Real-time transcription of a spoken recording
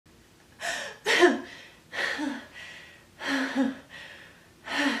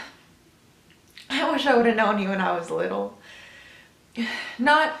wish I would have known you when I was little.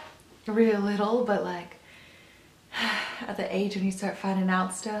 Not real little, but like at the age when you start finding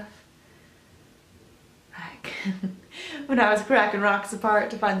out stuff. Like when I was cracking rocks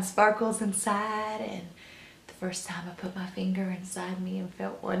apart to find sparkles inside, and the first time I put my finger inside me and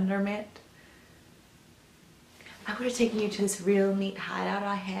felt wonderment. I would have taken you to this real neat hideout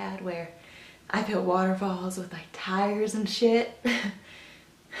I had where I built waterfalls with like tires and shit.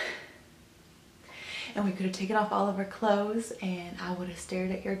 And we could have taken off all of our clothes and I would have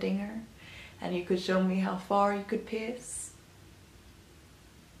stared at your dinger and you could show me how far you could piss.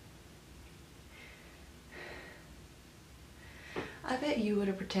 I bet you would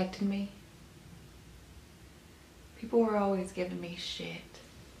have protected me. People were always giving me shit.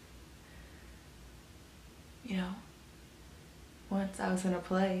 You know, once I was in a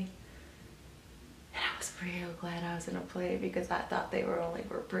play, and I was real glad I was in a play because I thought they were only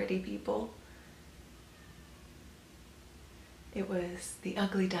for pretty people. It was The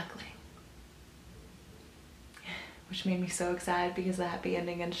Ugly Duckling, which made me so excited because of the happy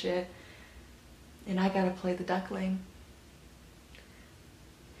ending and shit. And I got to play the duckling.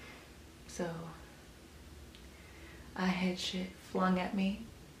 So I had shit flung at me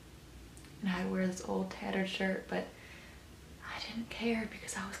and I'd wear this old tattered shirt, but I didn't care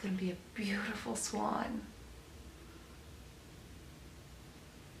because I was going to be a beautiful swan.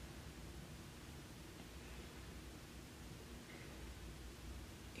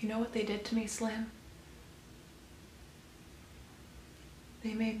 You know what they did to me, Slim?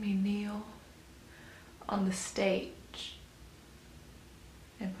 They made me kneel on the stage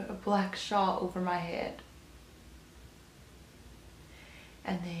and put a black shawl over my head.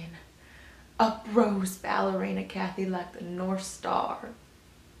 And then up rose ballerina Kathy like the North Star. And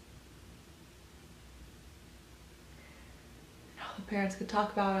all the parents could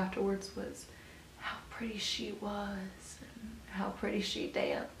talk about afterwards was how pretty she was and how pretty she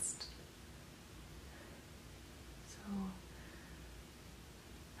danced. So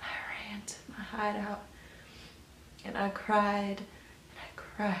I ran to my hideout and I cried and I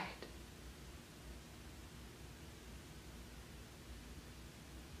cried.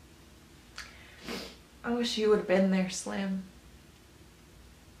 I wish you would have been there, Slim.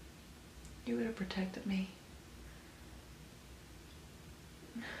 You would have protected me.